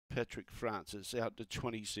Patrick Francis out to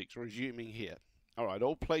 26, resuming here. All right,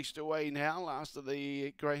 all placed away now. Last of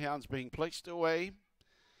the greyhounds being placed away.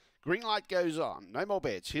 Green light goes on. No more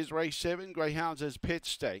bets. Here's race 7. Greyhounds as pet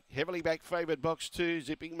stake. Heavily back favoured box 2.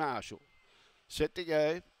 Zipping Marshall. Set to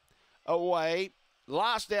go. Away.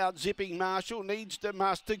 Last out, Zipping Marshall needs to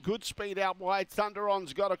muster. Good speed out wide. Thunder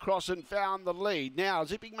On's got across and found the lead. Now,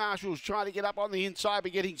 Zipping Marshall's trying to get up on the inside,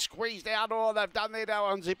 but getting squeezed out. Oh, they've done their dough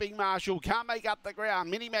on Zipping Marshall. Can't make up the ground.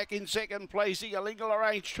 Mini Mac in second place. Illegal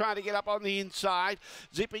Arrange trying to get up on the inside.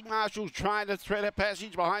 Zipping Marshall's trying to thread a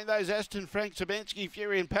passage behind those Aston Frank, Sabansky,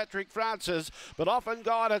 Fury and Patrick Francis. But off and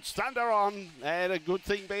gone, it's Thunder On. And a good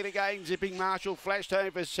thing beat again. Zipping Marshall flashed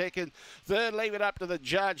home for second. Third, leave it up to the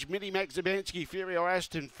judge. Mini Mac, Sabansky, Fury or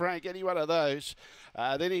Aston Frank, any one of those.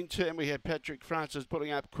 Then in turn we have Patrick Francis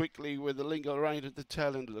putting up quickly with the Lingo Rain at the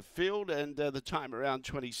tail end of the field, and the time around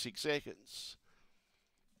 26 seconds.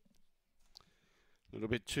 A little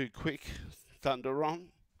bit too quick, Thunder On.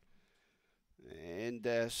 And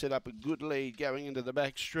set up a good lead going into the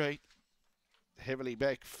back straight. Heavily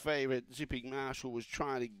back favourite Zipping Marshall was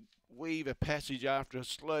trying to weave a passage after a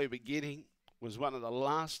slow beginning. Was one of the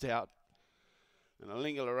last out. And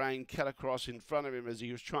Alinga Lorraine cut across in front of him as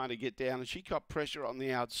he was trying to get down. And she got pressure on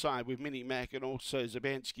the outside with Mini Mac and also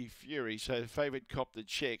Zabansky Fury. So the favourite copped the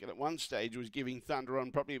check. And at one stage was giving Thunder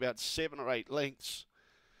On probably about 7 or 8 lengths.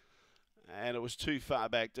 And it was too far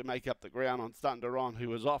back to make up the ground on Thunder On, who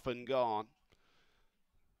was off and gone.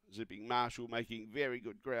 Zipping Marshall making very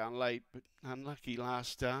good ground late, but unlucky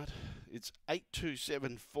last start. It's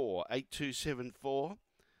 8274. 8274.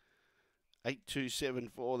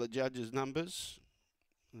 8274, the judges' numbers.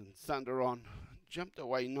 And Thunder On jumped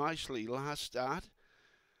away nicely last start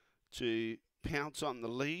to pounce on the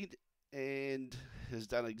lead and has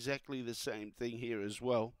done exactly the same thing here as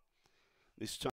well. This time